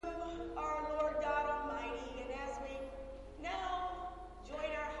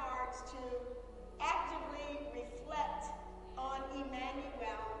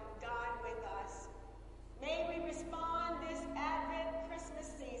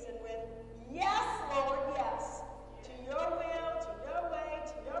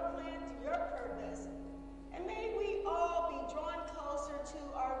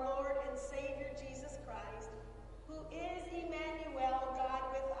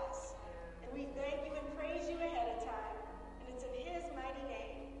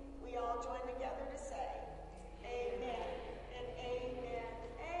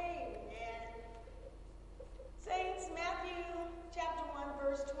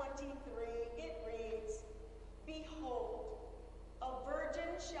23, it reads, "Behold, a virgin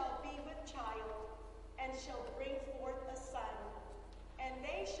shall be with child, and shall bring forth a son, and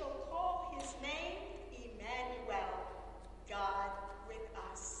they shall call his name Emmanuel, God with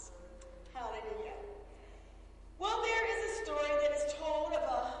us." Hallelujah. Well, there is a story that is told of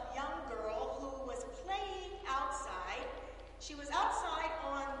a young girl who was playing outside. She was outside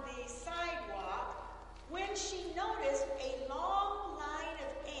on the sidewalk when she noticed a long line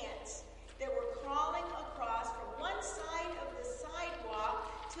of ants that were crawling across from one side of the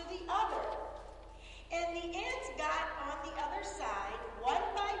sidewalk to the other. And the ants got on the other side, one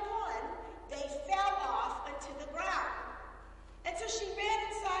by one, they fell off onto the ground. And so she ran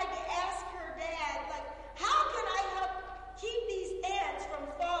inside to ask her dad, like, how can I help keep these ants from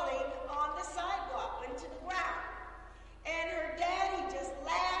falling on the sidewalk into the ground? And her dad, he just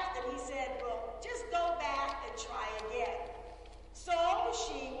laughed and he said, well, just go back and try again. So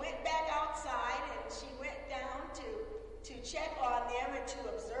she went back outside and she went down to check on them and to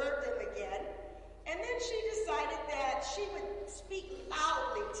observe them again. And then she decided that she would speak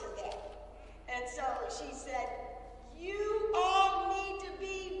loudly to them. And so she said, "You all need to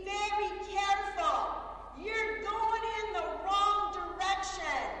be very careful. You're going in the wrong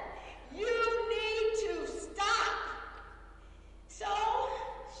direction. You need to stop." So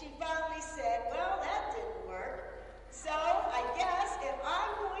she finally said, well, that didn't work. So I guess if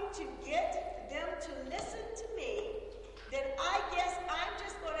I'm going to get them to listen to me, then I guess I'm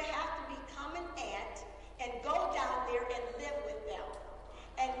just going to have to become an ant and go down there and live with them.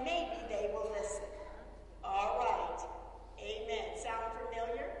 And maybe they will listen. All right. Amen. Sound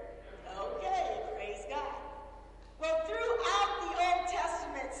familiar? Okay. Praise God. Well, throughout the Old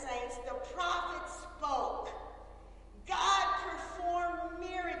Testament, saints, the prophets spoke. God performed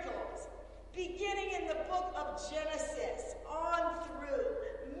miracles, beginning in the book of Genesis on through.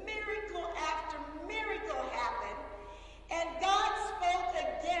 Miracle after miracle happened. And God spoke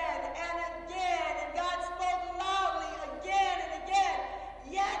again and again, and God spoke loudly again and again.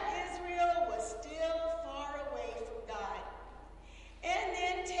 Yet Israel was still far away from God. And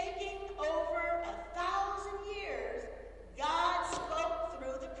then taking over 1,000 years, God spoke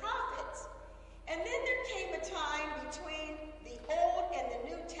through the prophets. And then there came a time between the Old and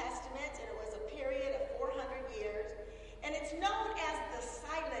the New Testament, and it was a period of 400 years. And it's known as the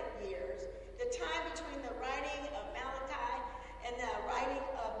silent years, the time between the writing of Malachi and the writing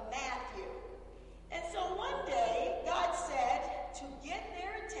of Matthew. And so one day, God said, to get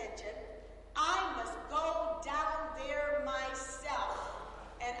their attention, I must go down there myself,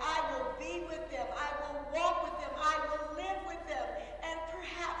 and I will be with them. I will walk with them. I will live with them. And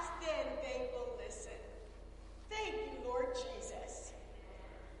perhaps then they will listen. Thank you, Lord Jesus.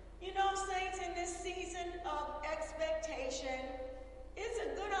 You know, saints, in this season of expectation, it's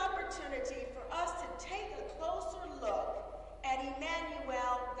a good opportunity for us to take a closer look at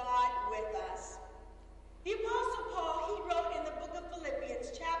Emmanuel, God with us. The Apostle Paul, he wrote in the book of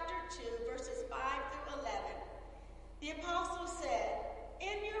Philippians, chapter 2, verses 5 through 11. The apostle said,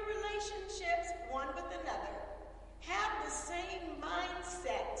 "In your relationships one with another, have the same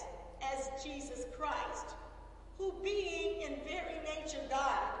mindset as Jesus Christ, who being in very nature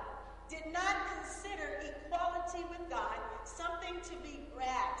God, did not consider equality with God something to be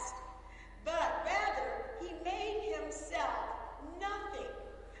grasped, but rather he made himself nothing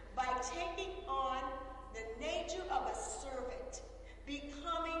by taking on the nature of a servant,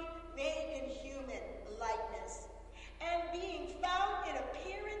 becoming made in human likeness, and being found in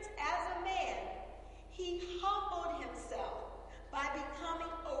appearance as a man, he humbled himself by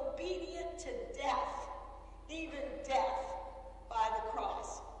becoming obedient to death, even death by the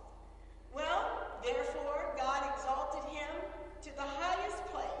cross. Well, therefore, God exalted him to the highest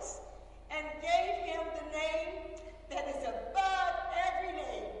place and gave him the name that is above every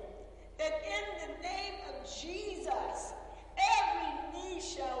name, that in the name of Jesus, every knee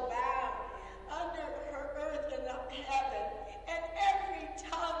shall bow under her earth and heaven, and every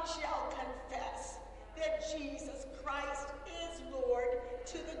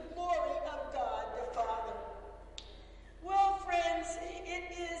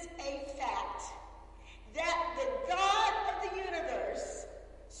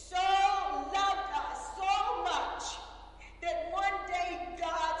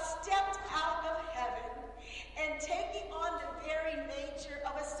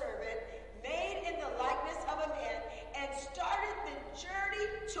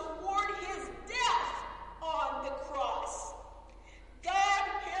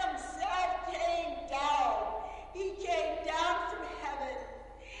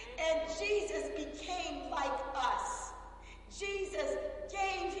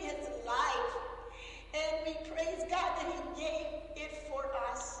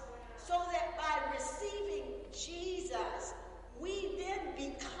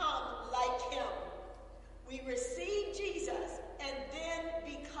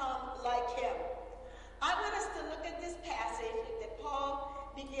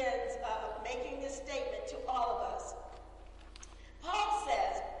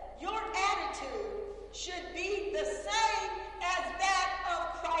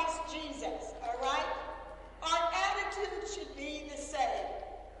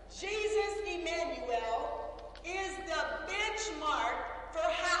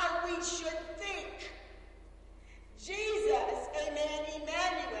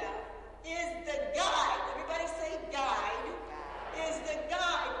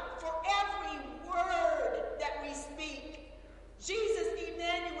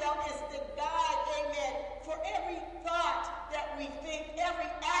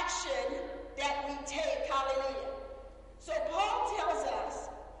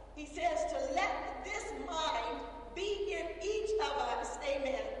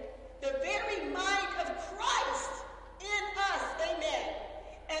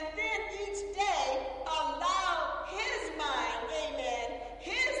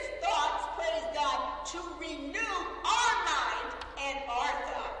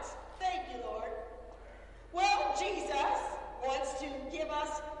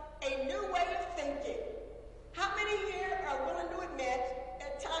us a new way of thinking. How many here are willing to admit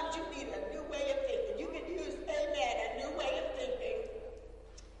at times you need a new way of thinking? You can use, amen, a new way of thinking.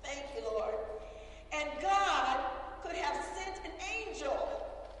 Thank you, Lord. And God could have sent an angel,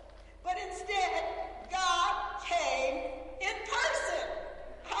 but instead, God came in person.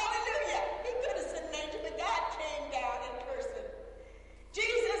 Hallelujah. He could have sent an angel, but God came down in person.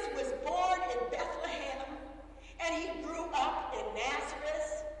 Jesus was born in Bethlehem, and he grew up in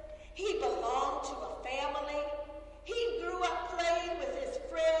Nazareth. He belonged to a family. He grew up playing with his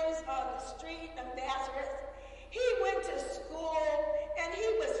friends on the street.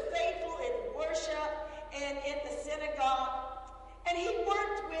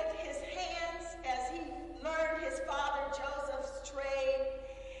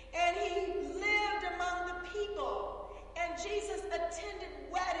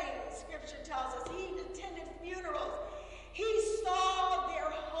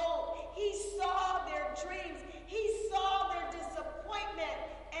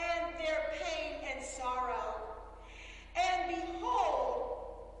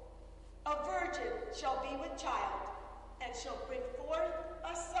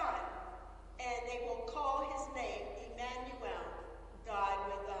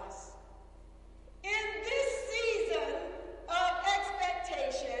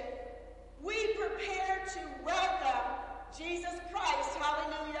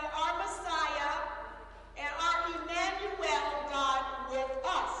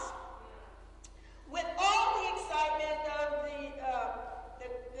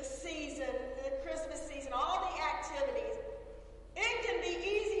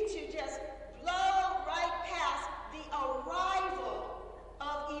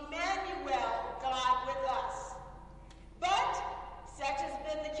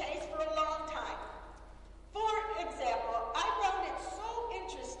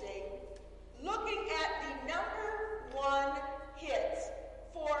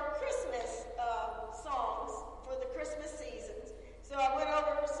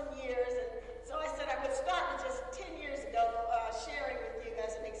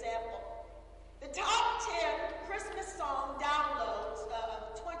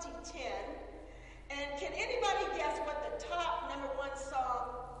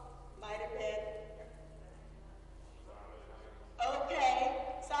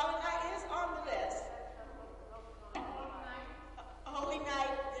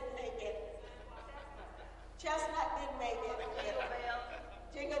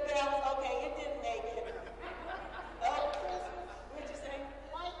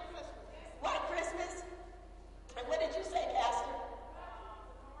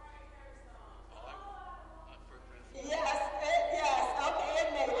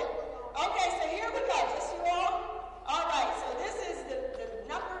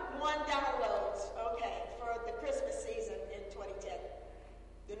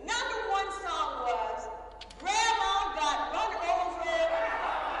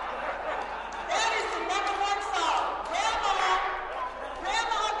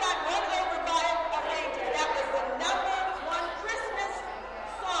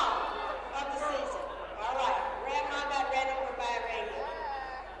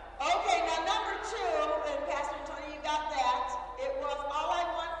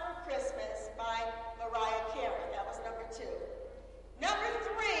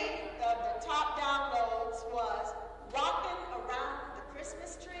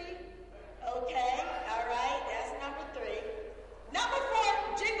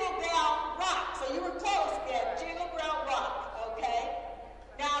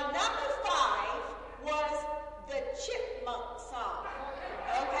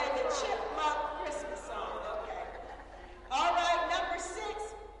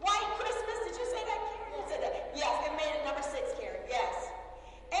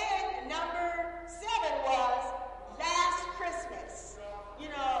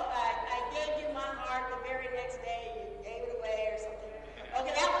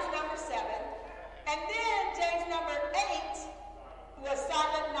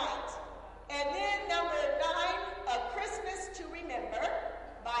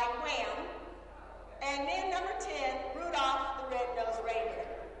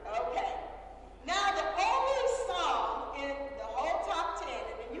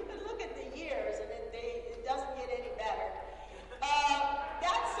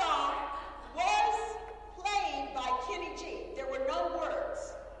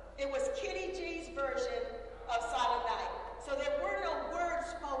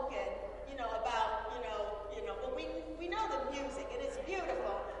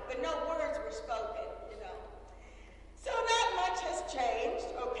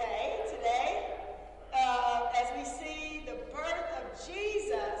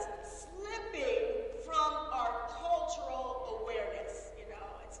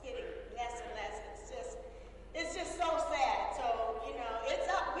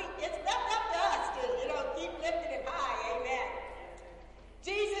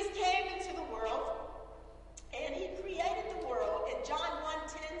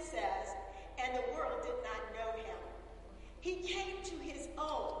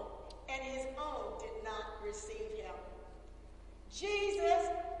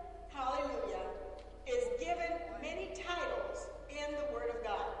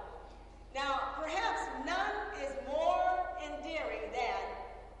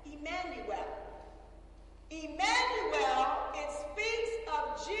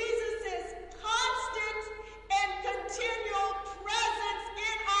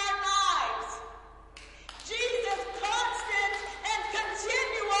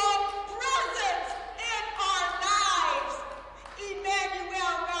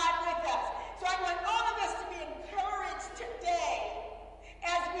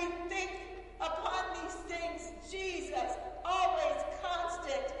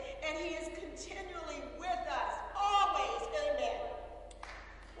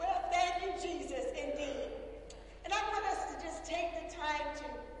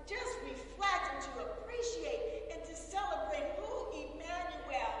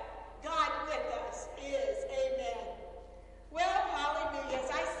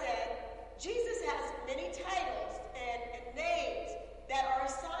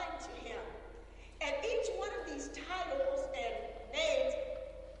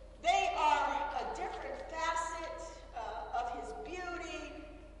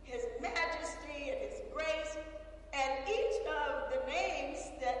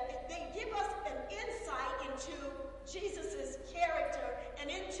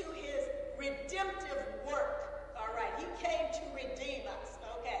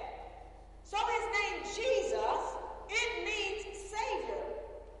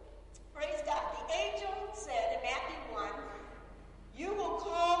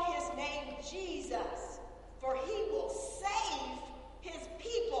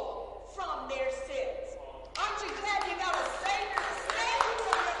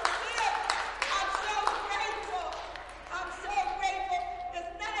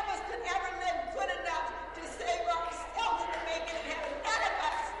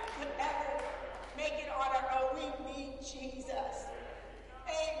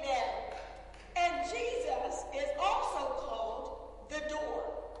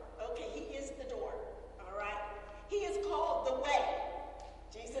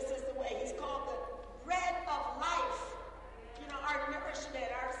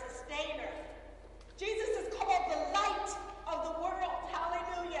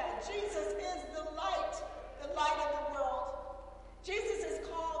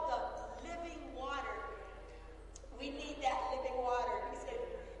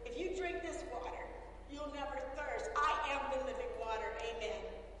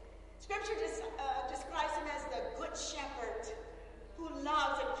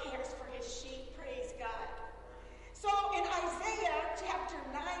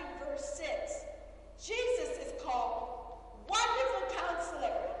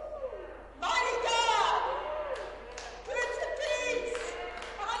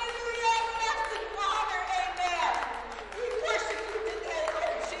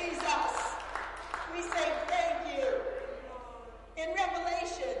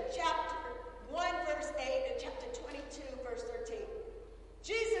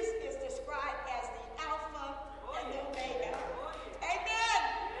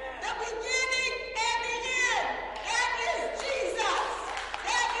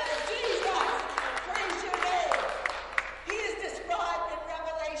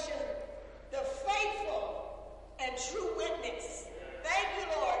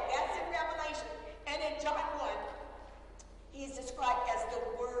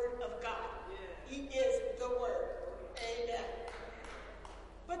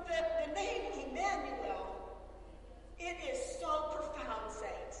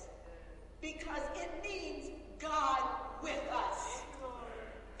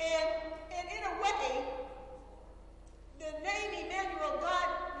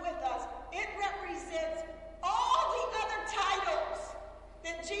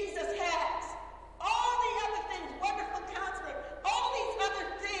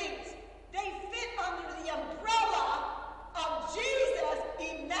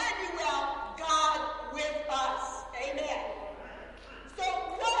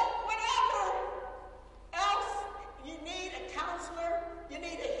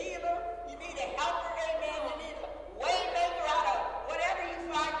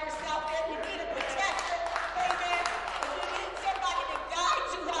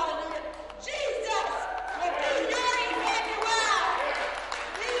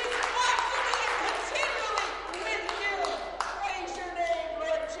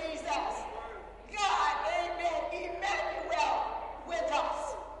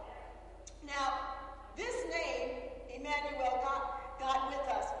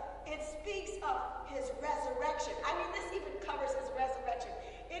 resurrection. I mean, this even covers his resurrection.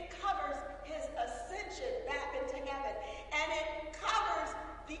 It covers his ascension back into heaven. And it covers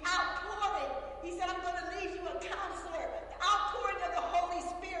the outpouring. He said, I'm going to leave you a counselor. The outpouring of the Holy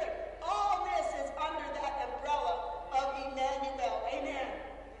Spirit. All this is under that umbrella of Emmanuel. Amen.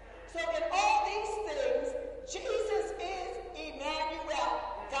 So in all these things, Jesus is Emmanuel,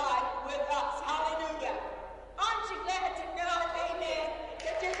 God with us. Hallelujah. Aren't you glad to know, amen,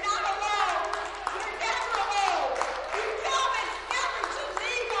 that you're not alone. You're never alone. He promised never to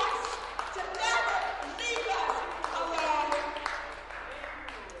leave us, to never leave us alone.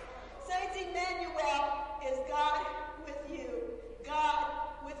 Saints, Emmanuel is God with you, God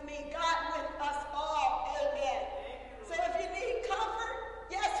with me, God with us all. Amen. So if you need comfort,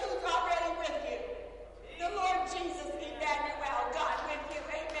 guess who's already with you? The Lord Jesus, Emmanuel, God with you.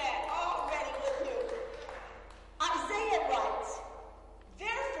 Amen. Already with you. Isaiah writes,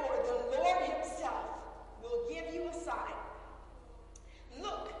 therefore the Lord himself will give you a sign.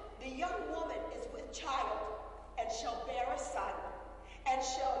 Look, the young woman is with child and shall bear a son and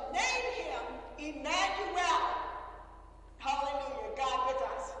shall name him Emmanuel. Hallelujah, God with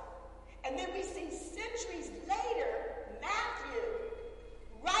us. And then we see centuries later, Matthew,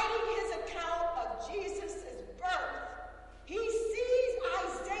 writing his account of Jesus' birth, he sees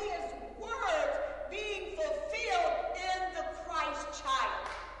Isaiah's words being fulfilled in the Christ child.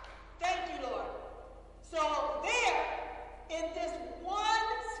 Thank you, Lord. So there, in this one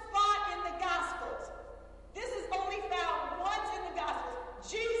spot in the Gospels, this is only found once in the Gospels,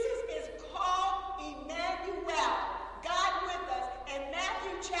 Jesus is called Emmanuel, God with us. In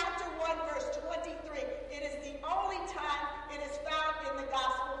Matthew chapter 1, verse 23, it is the only time it is found in the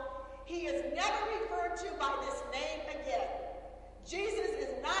Gospel. He is never referred to by this name again. Jesus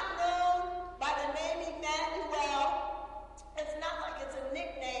is not known by the name Emmanuel. It's not like it's a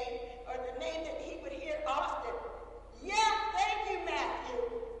nickname or the name that he would hear often. Yeah, thank you, Matthew.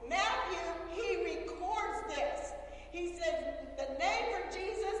 Matthew, he records this. He says the name for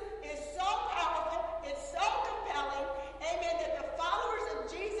Jesus is so powerful, it's so compelling, amen, that the followers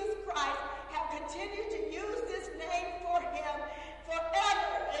of Jesus Christ have continued to use this name for him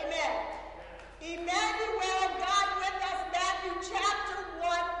forever. Amen. Emmanuel, God with us, Matthew chapter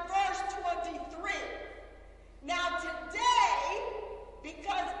 1, verse 23. Now today,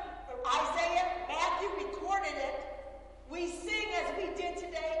 because Isaiah, Matthew recorded it, we sing as we did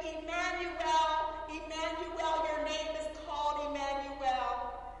today, Emmanuel, Emmanuel, your name is called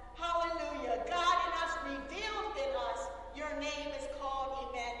Emmanuel. Hallelujah. God in us, revealed in us, your name is called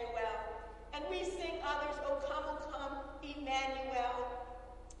Emmanuel. And we sing others, O come, Emmanuel.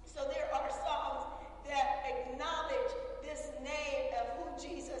 So there are songs that acknowledge this name of who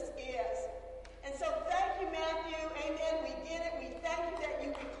Jesus is. And so thank you, Matthew. Amen. We get it. We thank you that you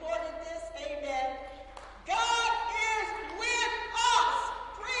recorded this. Amen. God is with us.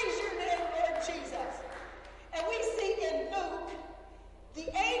 Praise your name, Lord Jesus. And we see in Luke, the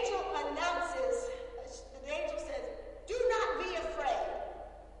angel announces, the angel says, do not be afraid.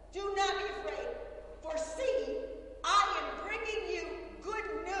 Do not be afraid. For see, I am bringing you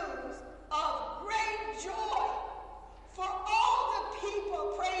good news of great joy for all the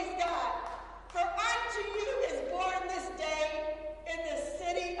people. Praise God. For unto you is born this day in the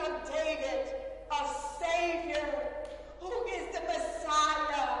city of David a Savior, who is the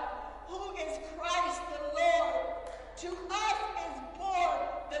Messiah, who is Christ the Lord. To us is born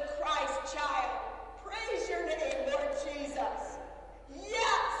the Christ child. Praise your name, Lord Jesus.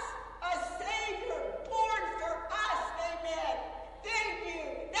 Yes, a Savior born for us. Amen. Thank you.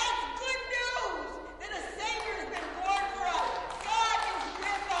 That's good news that a Savior has been born for us. God is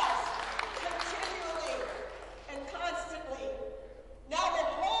with us continually and constantly. Now the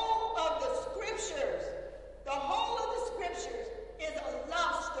whole of the scriptures is a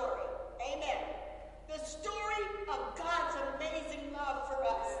love story. Amen. The story of God's amazing love for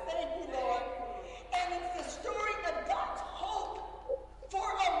us. Thank you, Lord. And it's the story of God's hope for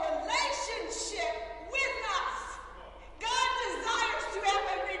a relationship with us. God desires to have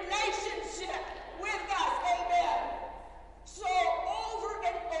a relationship with us. Amen. So over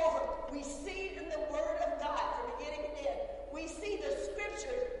and over, we see in the Word of God, from beginning to end, we see the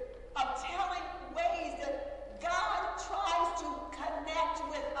scriptures of telling ways that God tries to connect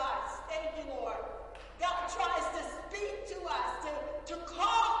with us. Thank you, Lord. God tries to speak to us, to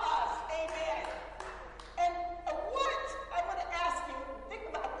call us. Amen. And what, I want to ask you, think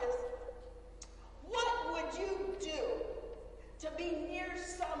about this. What would you do to be near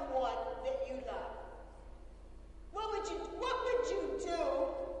someone that you love? What would you do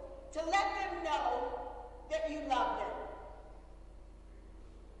to let them know that you love them?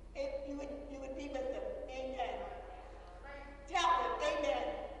 You would be with them. Amen.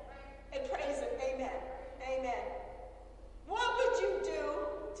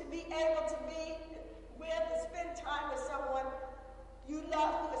 you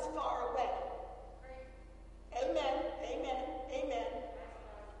love who is far away. Amen, amen, amen.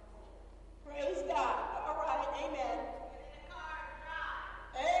 Praise God. All right, amen.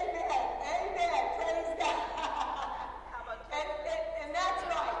 Amen, amen. Praise God. and that's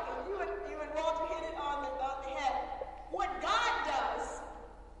right. And you and Walter hit it on the head. What God does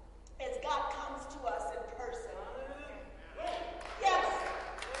is God comes to us in person. Yes.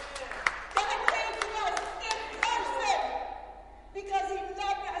 God came to us in person because he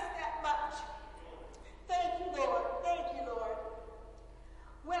loved us that much. Thank you, Lord.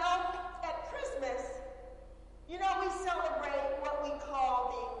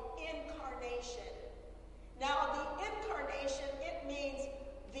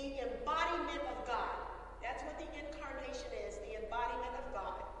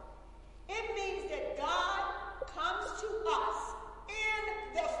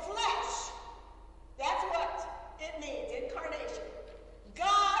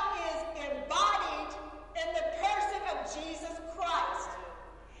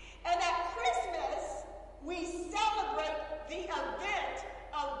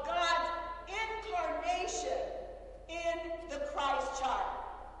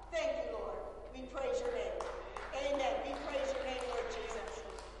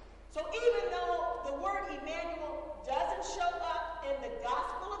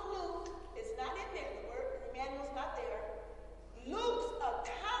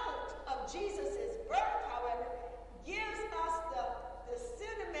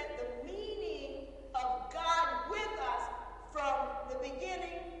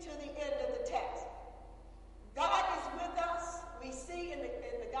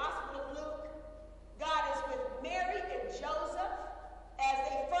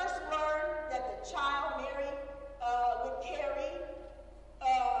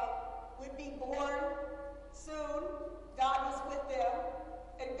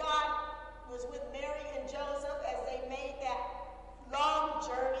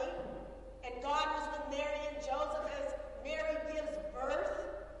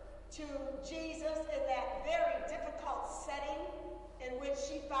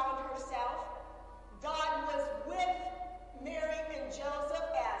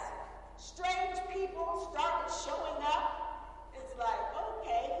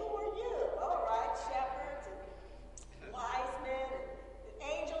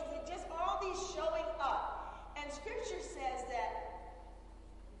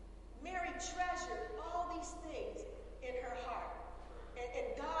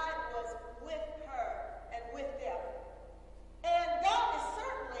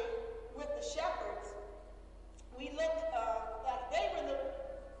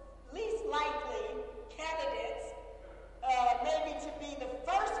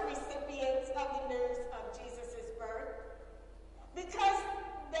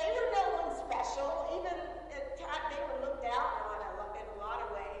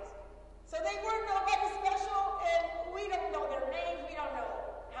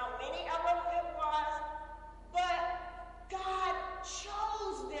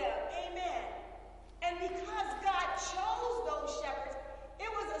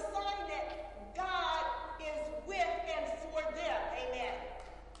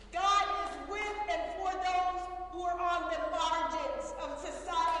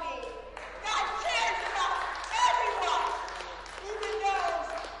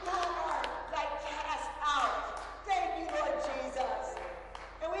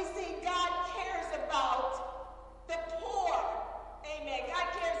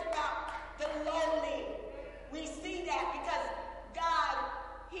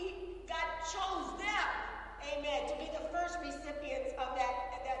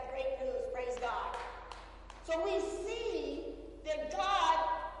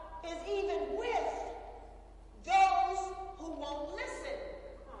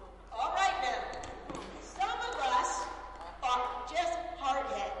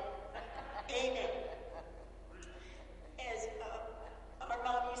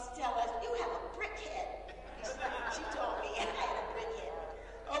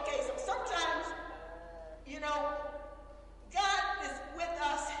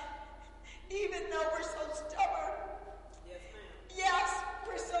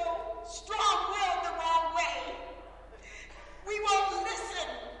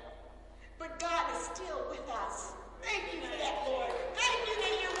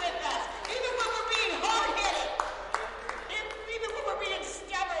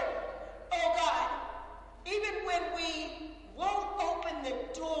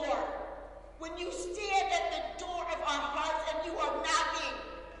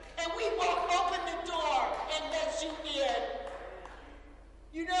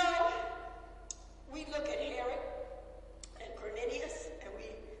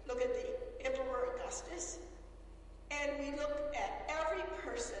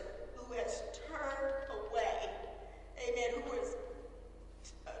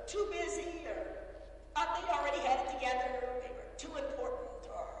 too busy, or thought they already had it together, they were too important,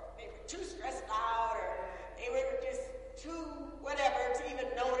 or they were too stressed out, or they were just too whatever to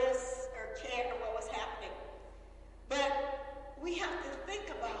even notice or care what was happening. But we have to think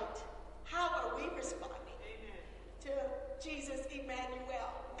about how are we responding to Jesus,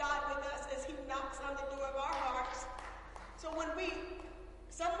 Emmanuel, God with us as he knocks on the door of our hearts. So when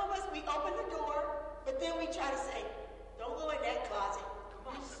some of us, we open the door, but then we try to say, don't go in that closet.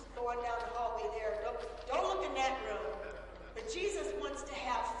 Going down the hallway there. Don't look in that room. But Jesus wants to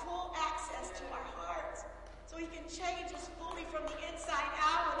have full access to our hearts so he can change us fully from the inside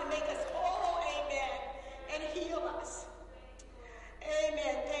out and make us whole, amen, and heal us.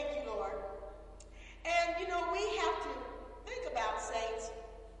 Amen. Thank you, Lord. And, we have to think about, saints,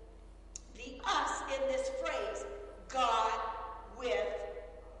 the us in this phrase, God with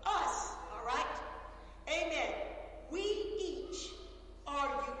us. All right? Amen. We each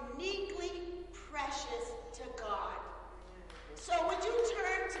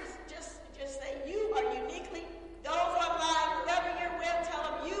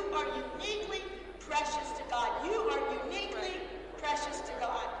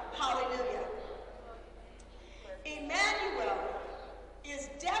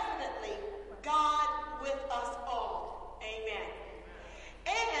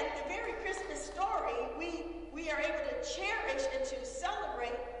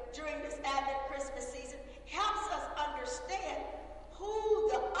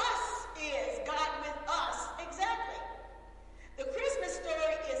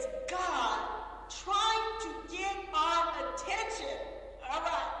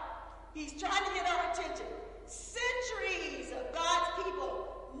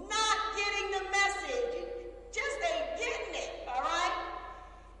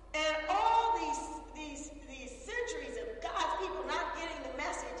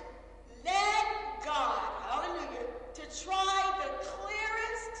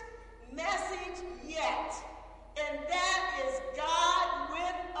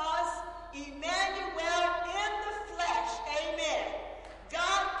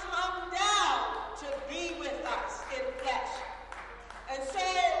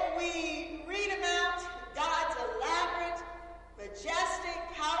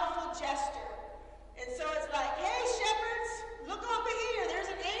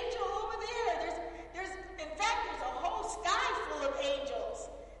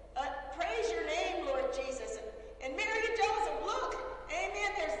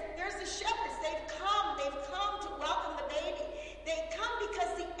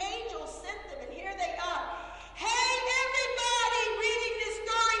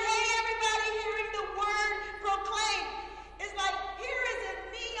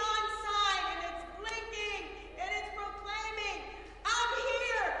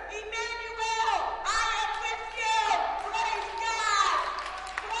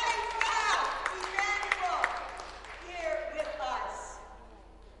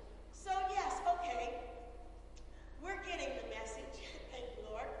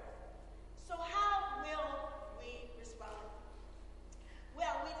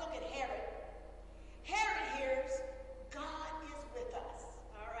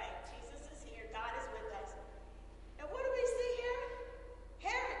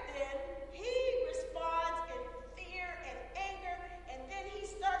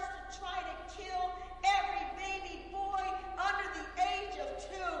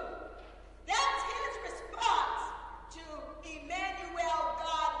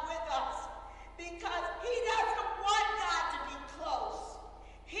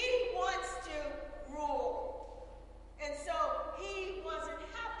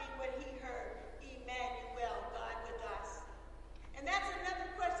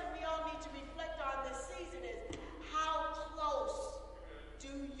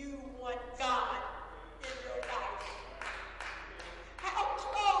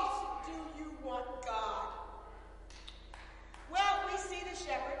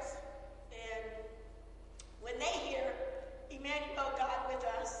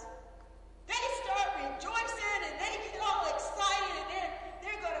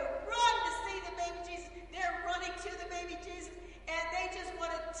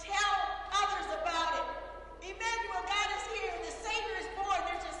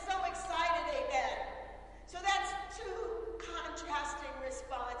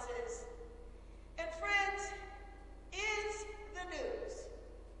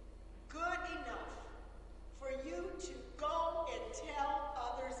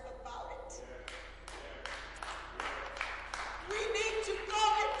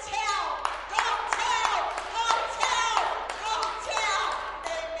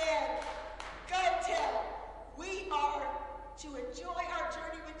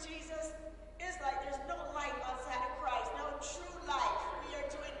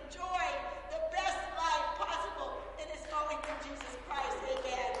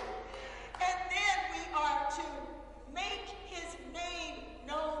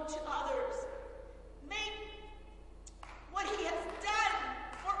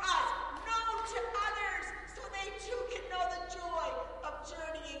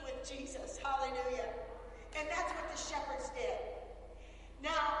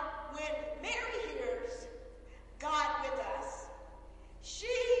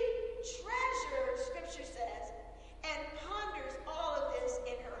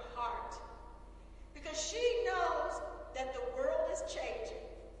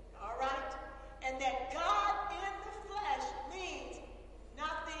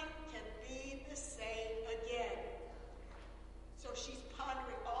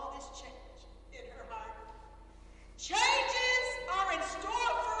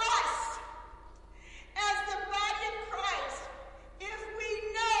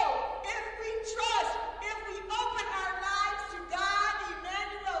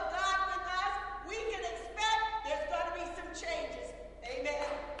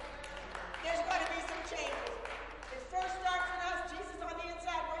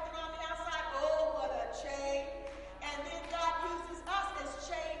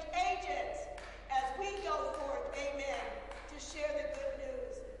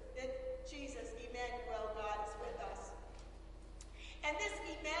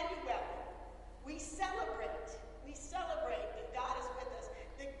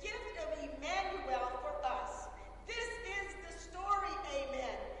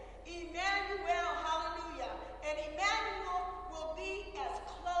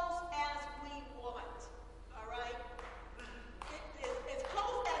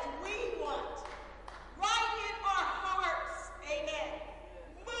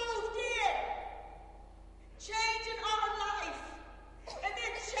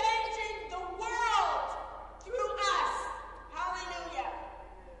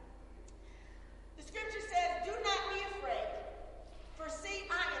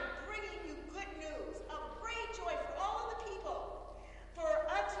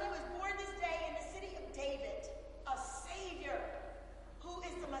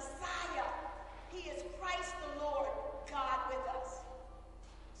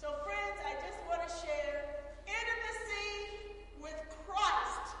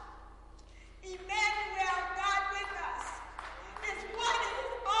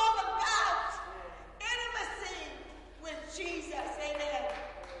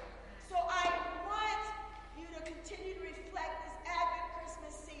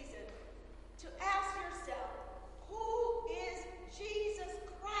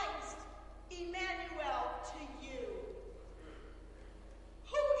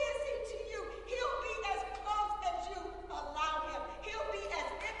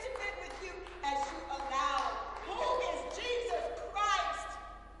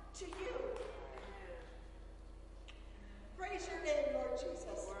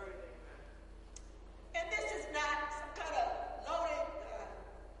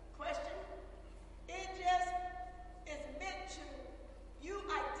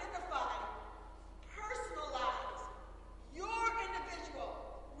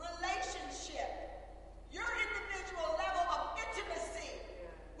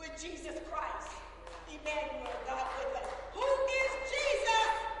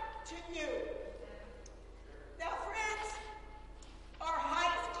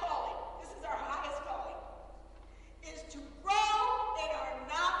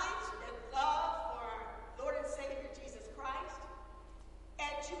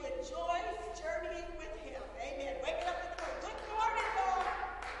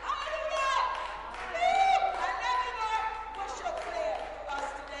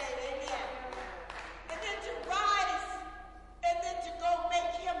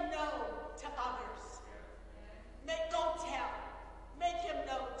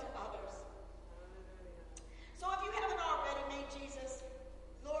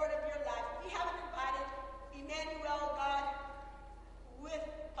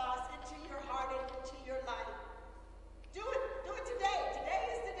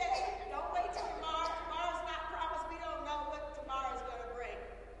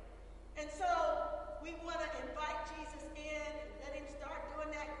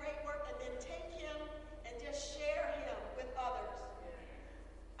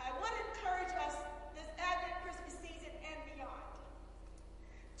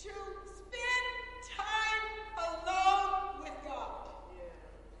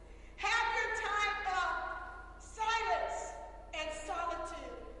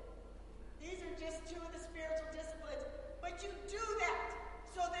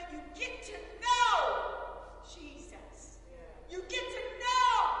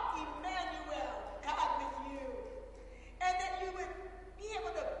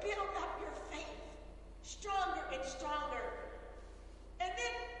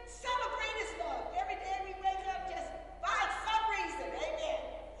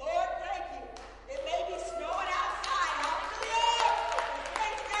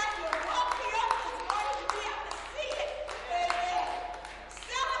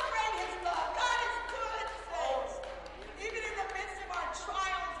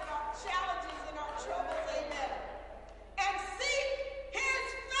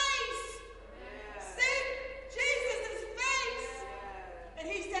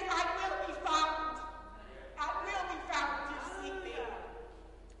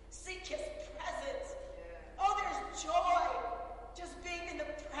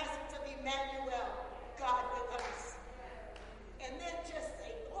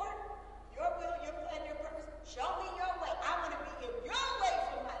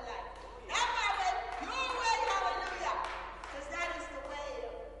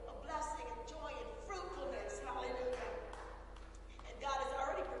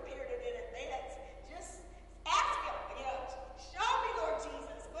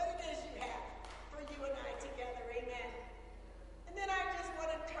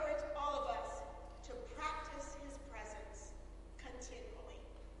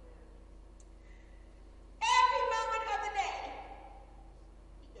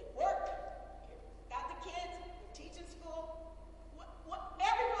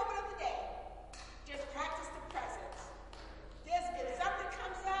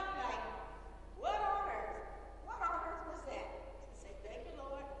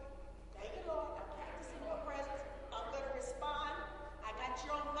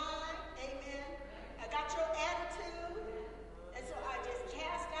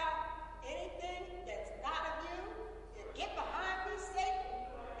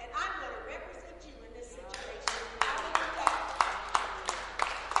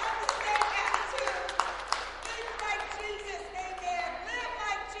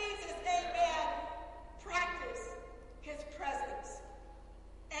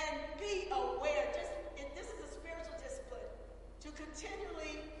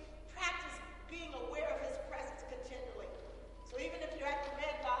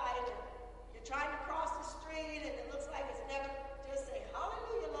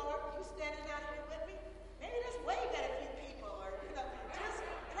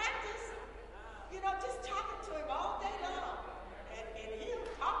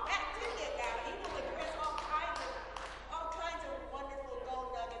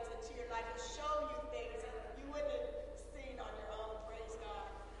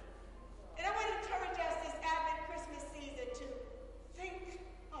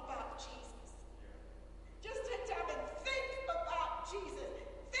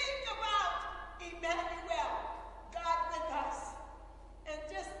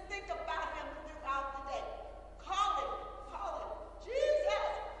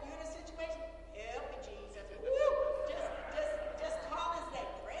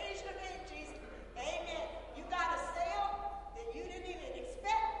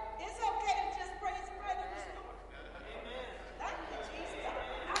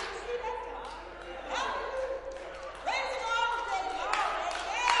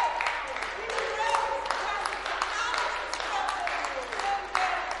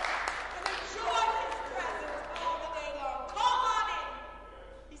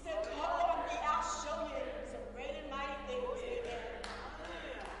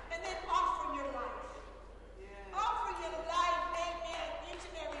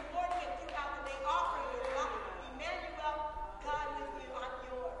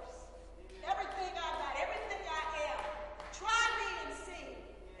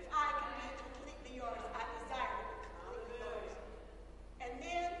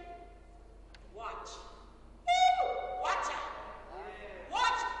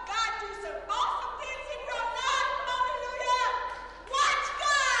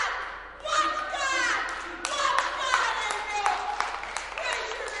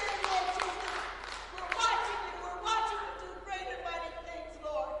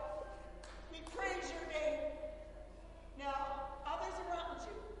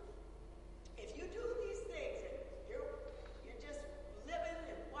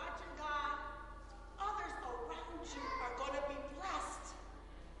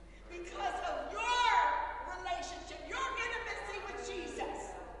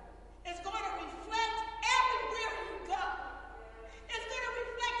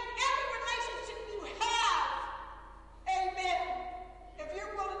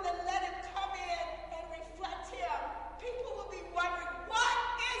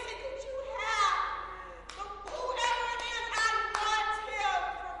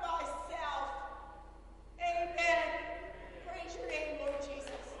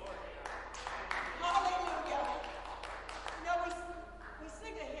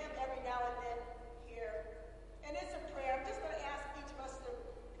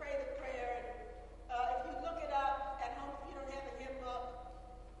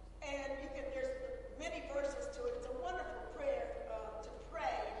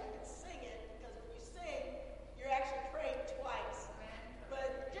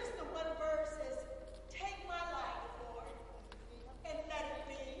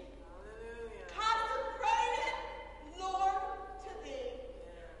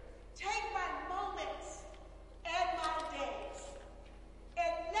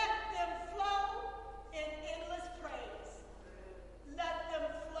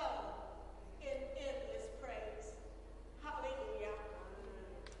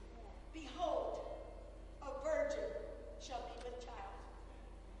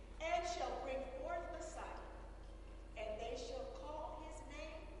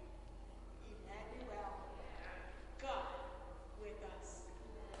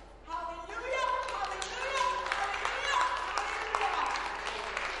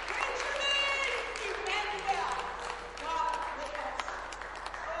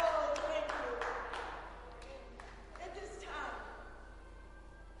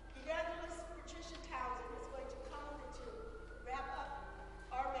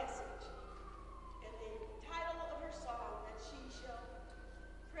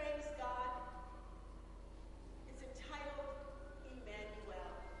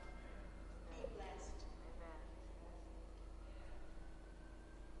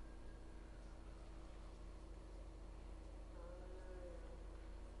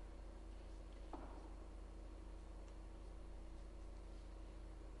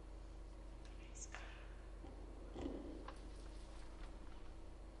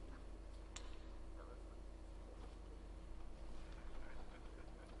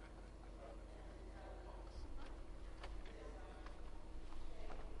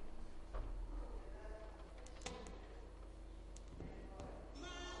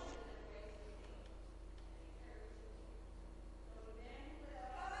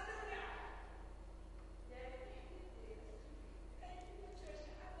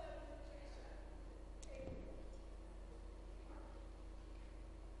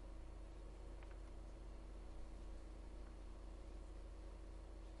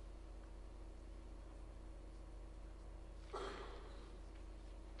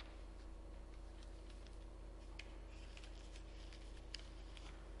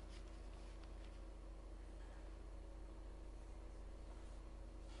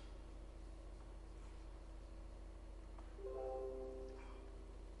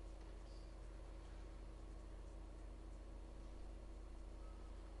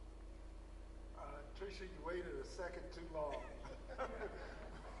second too long.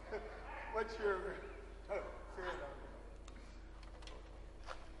 What's your